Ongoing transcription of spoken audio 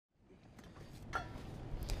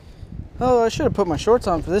Oh, I should have put my shorts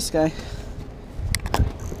on for this guy.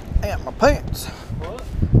 I got my pants. What?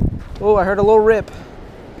 Oh, I heard a little rip.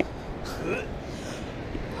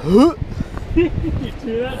 You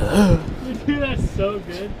do that? You do that so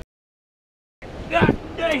good. God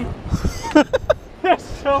dang! That's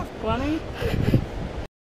so funny.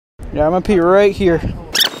 Yeah, I'm gonna pee right here.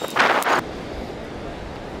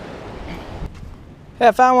 Hey,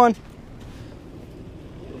 I found one.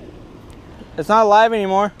 It's not alive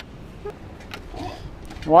anymore.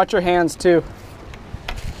 Watch your hands too.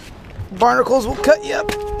 Barnacles will cut you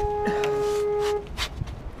up.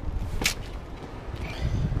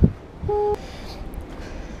 Woo!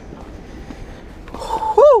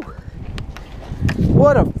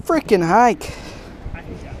 What a freaking hike.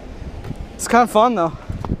 It's kind of fun though. A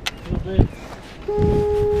little bit.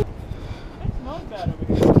 It smells bad over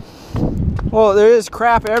here. Well, there is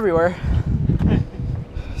crap everywhere.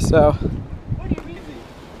 So. What do you mean?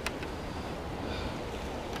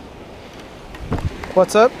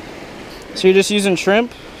 What's up? So you're just using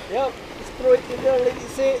shrimp? Yep. Let's throw it in there, let you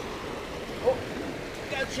see it. Oh,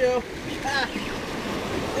 got you. Ah.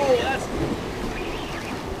 Oh, that's.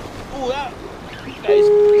 Oh, that guy's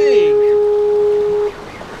big.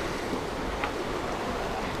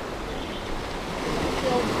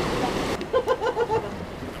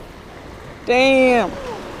 Damn.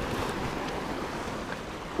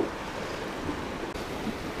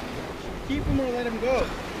 Keep him or let him go?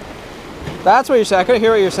 That's what you're saying. I couldn't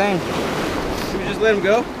hear what you're saying. Should we just let him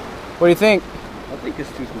go? What do you think? I think it's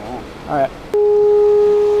too small. All right.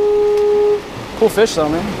 Cool fish though,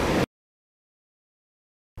 man.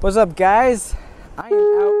 What's up, guys? I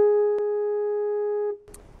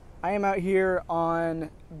am out here on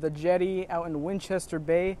the jetty out in Winchester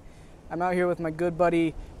Bay. I'm out here with my good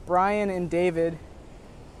buddy Brian and David,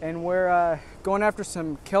 and we're going after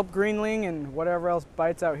some Kelp Greenling and whatever else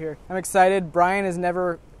bites out here. I'm excited. Brian has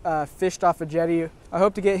never fished off a jetty. I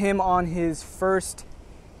hope to get him on his first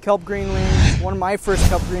Kelp Greenling, one of my first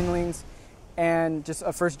Kelp Greenlings, and just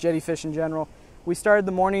a first jetty fish in general. We started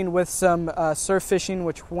the morning with some surf fishing,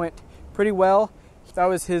 which went pretty well. That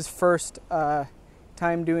was his first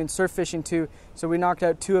time doing surf fishing too, so we knocked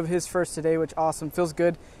out 2 of his first today, which awesome. Feels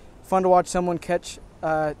good. Fun to watch someone catch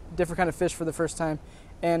different kind of fish for the first time,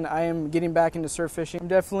 and I am getting back into surf fishing. I'm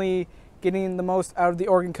definitely getting the most out of the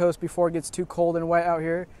Oregon coast before it gets too cold and wet out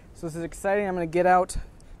here. So this is exciting. I'm going to get out,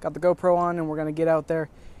 got the GoPro on, and we're going to get out there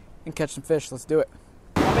and catch some fish. Let's do it.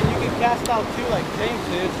 I mean, you can cast out too, like James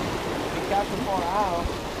did. You can cast them far out.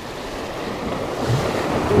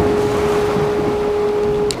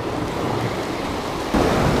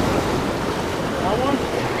 That one?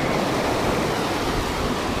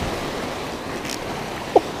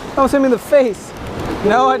 That almost hit me in the face.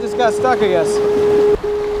 No, I just got stuck, I guess.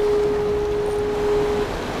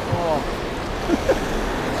 Oh.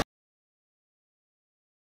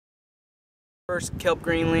 First Kelp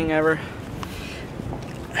Greenling ever.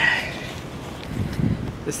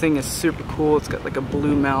 This thing is super cool. It's got like a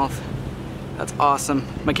blue mouth. That's awesome.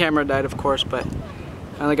 My camera died, of course, but I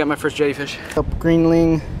finally got my first jetty fish. Kelp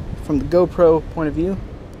Greenling from the GoPro point of view.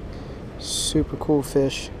 Super cool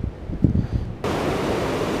fish.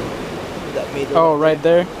 Oh, right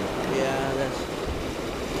there? Yeah, that's...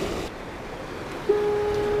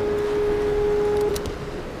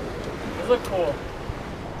 Those look cool.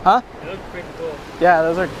 Huh? They look pretty cool. Yeah,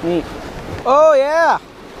 those are neat. Oh, yeah!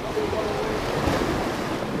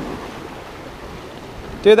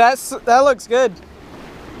 Dude, that looks good.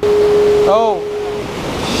 Oh.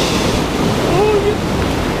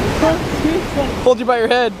 Hold you by your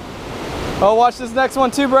head. Oh, watch this next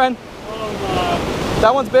one too, Brian. Oh, God.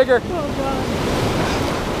 That one's bigger. Oh, God.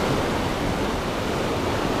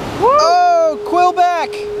 Oh,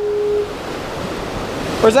 quillback!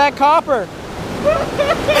 Where's that copper?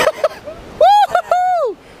 Woo-hoo-hoo!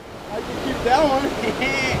 I can keep that one.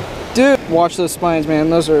 Dude, watch those spines, man.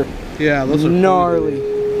 Those are gnarly.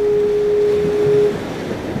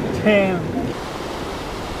 Damn.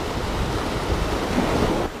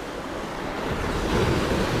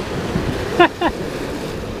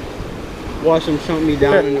 Watch him chunk me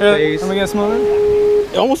down in the face. Let me get a smaller.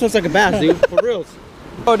 It almost looks like a bass, dude. For reals.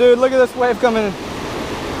 Oh, dude, look at this wave coming in. Oh,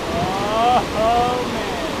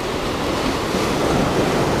 man.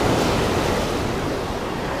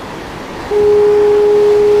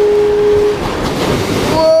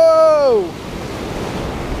 Whoa!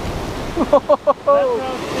 That's what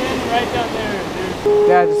I'm standing right down there, dude.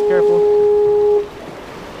 Yeah, just careful.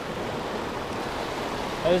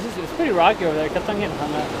 It's pretty rocky over there. I kept on getting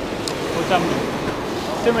hung up. Which I'm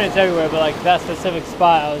assuming it's everywhere, but like that specific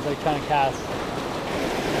spot I was like trying to cast.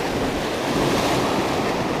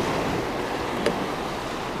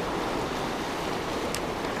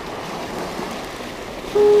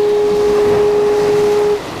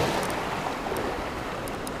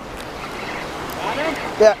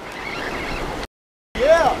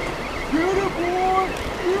 Yeah! Beautiful!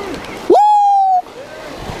 Woo!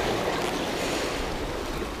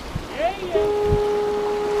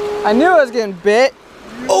 I knew I was getting bit.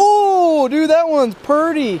 Oh, dude, that one's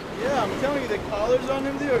purty. Yeah, I'm telling you, the collars on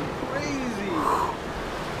him, they are crazy.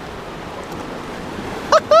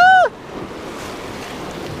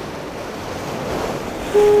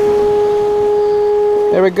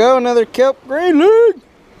 There we go, another Kelp Greenling.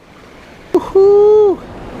 Woohoo!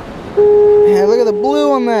 Man, look at the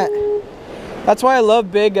blue on that. That's why I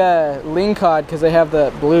love big ling cod, because they have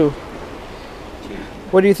the blue.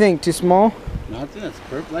 What do you think? Too small? No, I think that's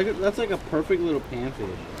perfect. That's like a perfect little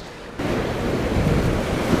panfish.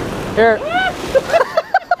 Here.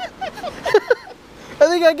 I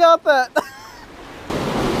think I got that.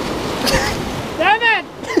 Damn it!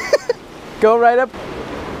 Go right up.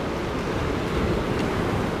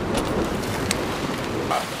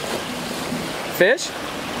 Fish?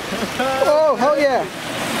 Oh, hell yeah.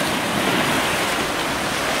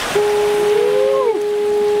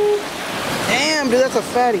 Damn, dude, that's a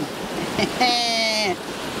fatty. Look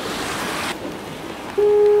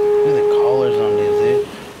at the collars on this, dude.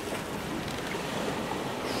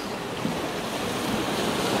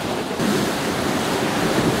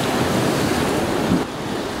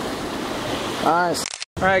 Nice.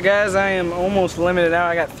 Alright guys, I am almost limited out.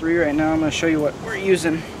 I got 3 right now. I'm going to show you what we're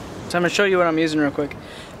using. So I'm going to show you what I'm using real quick.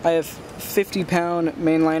 I have 50-pound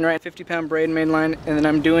MainLine, right? 50-pound braid MainLine, and then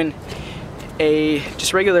I'm doing a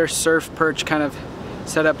just regular surf perch kind of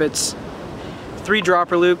setup. It's 3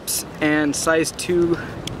 dropper loops and size 2.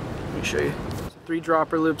 Let me show you. 3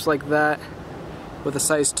 dropper loops like that with a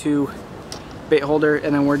size 2 bait holder,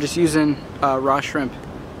 and then we're just using raw shrimp,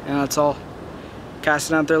 and that's all.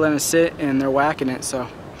 Casting out there, letting it sit, and they're whacking it, so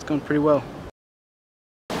it's going pretty well.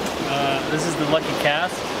 This is the lucky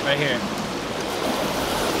cast right here.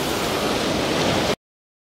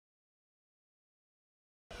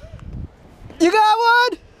 You got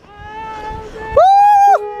one?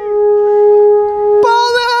 Woo!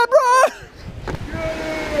 Ball that, bro!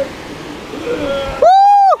 Woo!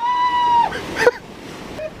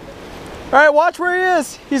 All right, watch where he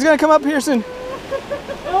is. He's gonna come up here soon.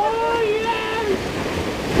 Oh yeah!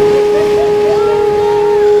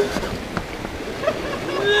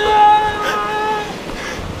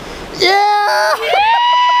 Yeah!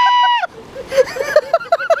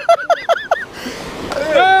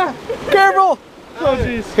 Careful! Oh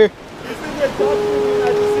jeez. Here.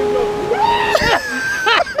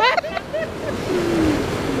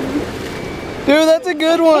 Dude, that's a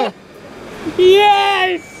good one.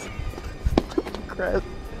 Yes! Crap.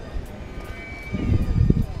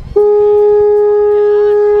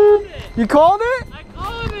 You called it? I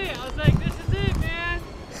called it! I was like, this is it, man!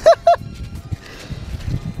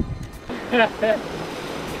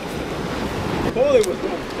 Totally was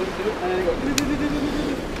one.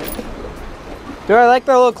 Dude, I like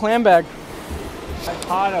that little clam bag. I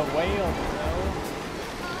caught a whale,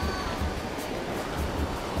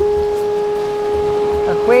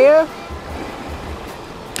 A whale?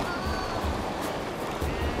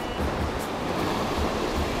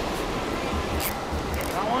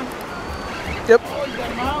 That one? Yep. Oh, you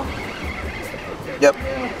got him out? Yep.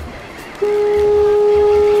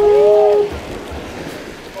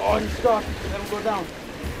 Oh, he's stuck. Let him go down.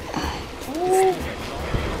 Ooh.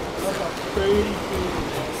 That's a crazy.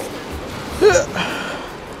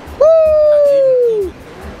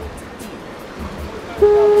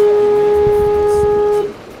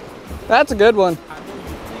 That's a good one.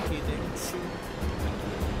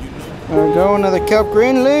 There we go, another Kelp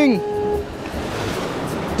Greenling.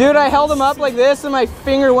 Dude, I held him up like this and my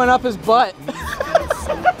finger went up his butt.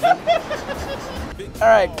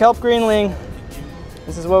 Alright, Kelp Greenling.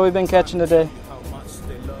 This is what we've been catching today.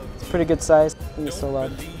 It's a pretty good size. I think it's so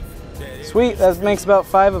loud. Sweet, that makes about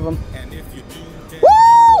 5 of them. Woo!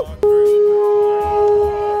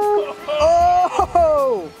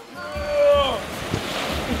 Oh!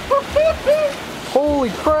 Holy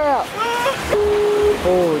crap!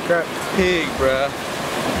 Holy crap. Pig, bruh.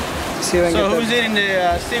 See if I can So get who's that. eating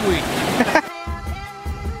the seaweed?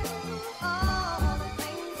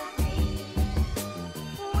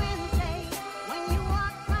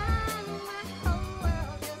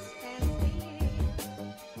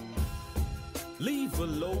 Leave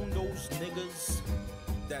alone those niggas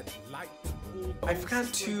that like to pull. I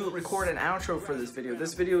forgot to record an outro for this video.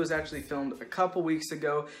 This video was actually filmed a couple weeks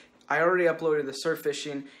ago. I already uploaded the surf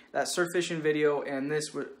fishing. That surf fishing video and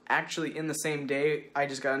this were actually in the same day. I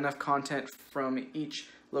just got enough content from each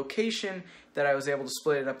location that I was able to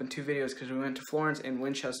split it up in 2 videos because we went to Florence and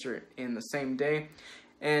Winchester in the same day.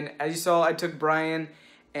 And as you saw, I took Brian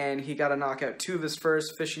and he got to knock out 2 of his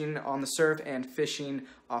first fishing on the surf and fishing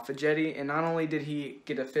off a jetty. And not only did he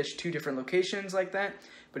get to fish 2 different locations like that,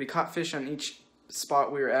 but he caught fish on each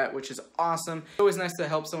spot we were at, which is awesome. It's always nice to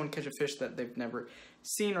help someone catch a fish that they've never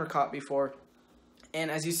seen or caught before. And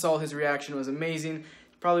as you saw, his reaction was amazing.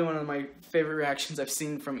 Probably one of my favorite reactions I've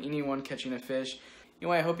seen from anyone catching a fish.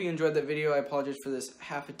 Anyway, I hope you enjoyed that video. I apologize for this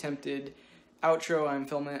half-attempted outro. I'm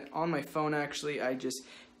filming it on my phone, actually. I just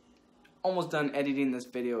almost done editing this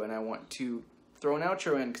video, and I want to throw an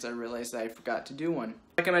outro in because I realized that I forgot to do one.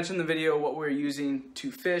 Like I mentioned in the video, what we're using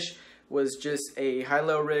to fish was just a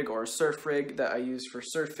high-low rig or a surf rig that I use for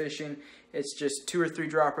surf fishing. It's just 2 or 3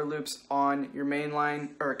 dropper loops on your main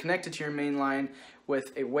line, or connected to your main line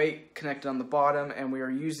with a weight connected on the bottom, and we are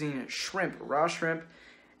using shrimp, raw shrimp,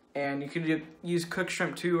 and you could use cooked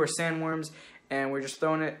shrimp too, or sandworms, and we're just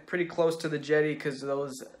throwing it pretty close to the jetty because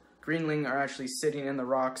those greenling are actually sitting in the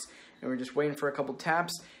rocks, and we're just waiting for a couple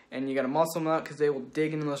taps, and you gotta muscle them out because they will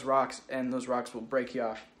dig into those rocks, and those rocks will break you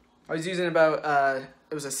off. I was using about,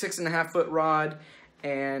 it was a 6.5 foot rod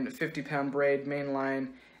and 50-pound braid main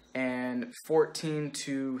line, and 14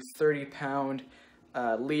 to 30 pound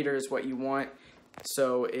leader is what you want.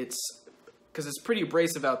 So it's, because it's pretty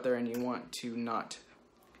abrasive out there and you want to not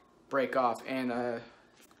break off, and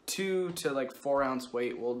 2 to like 4 ounce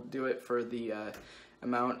weight will do it for the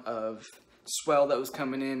amount of swell that was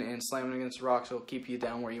coming in and slamming against the rocks. Will keep you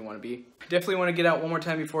down where you want to be. Definitely want to get out one more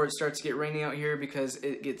time before it starts to get rainy out here, because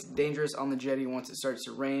it gets dangerous on the jetty once it starts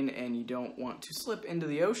to rain, and you don't want to slip into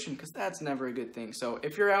the ocean because that's never a good thing. So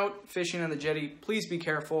if you're out fishing on the jetty, please be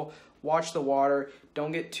careful. Watch the water.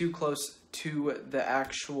 Don't get too close to the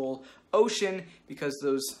actual ocean because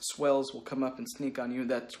those swells will come up and sneak on you.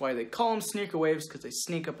 That's why they call them sneaker waves, because they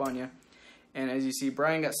sneak up on you. And as you see,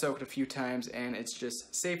 Brian got soaked a few times, and it's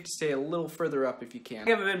just safe to stay a little further up if you can. I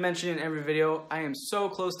haven't been mentioned in every video, I am so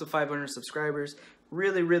close to 500 subscribers.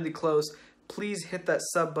 Really, really close. Please hit that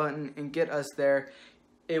sub button and get us there.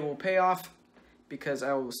 It will pay off because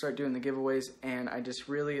I will start doing the giveaways, and I just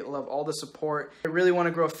really love all the support. I really want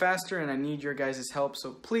to grow faster, and I need your guys' help,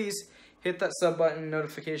 so please hit that sub button,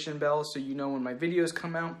 notification bell, so you know when my videos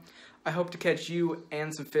come out. I hope to catch you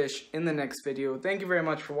and some fish in the next video. Thank you very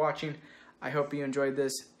much for watching. I hope you enjoyed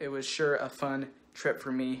this. It was sure a fun trip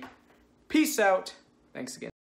for me. Peace out. Thanks again.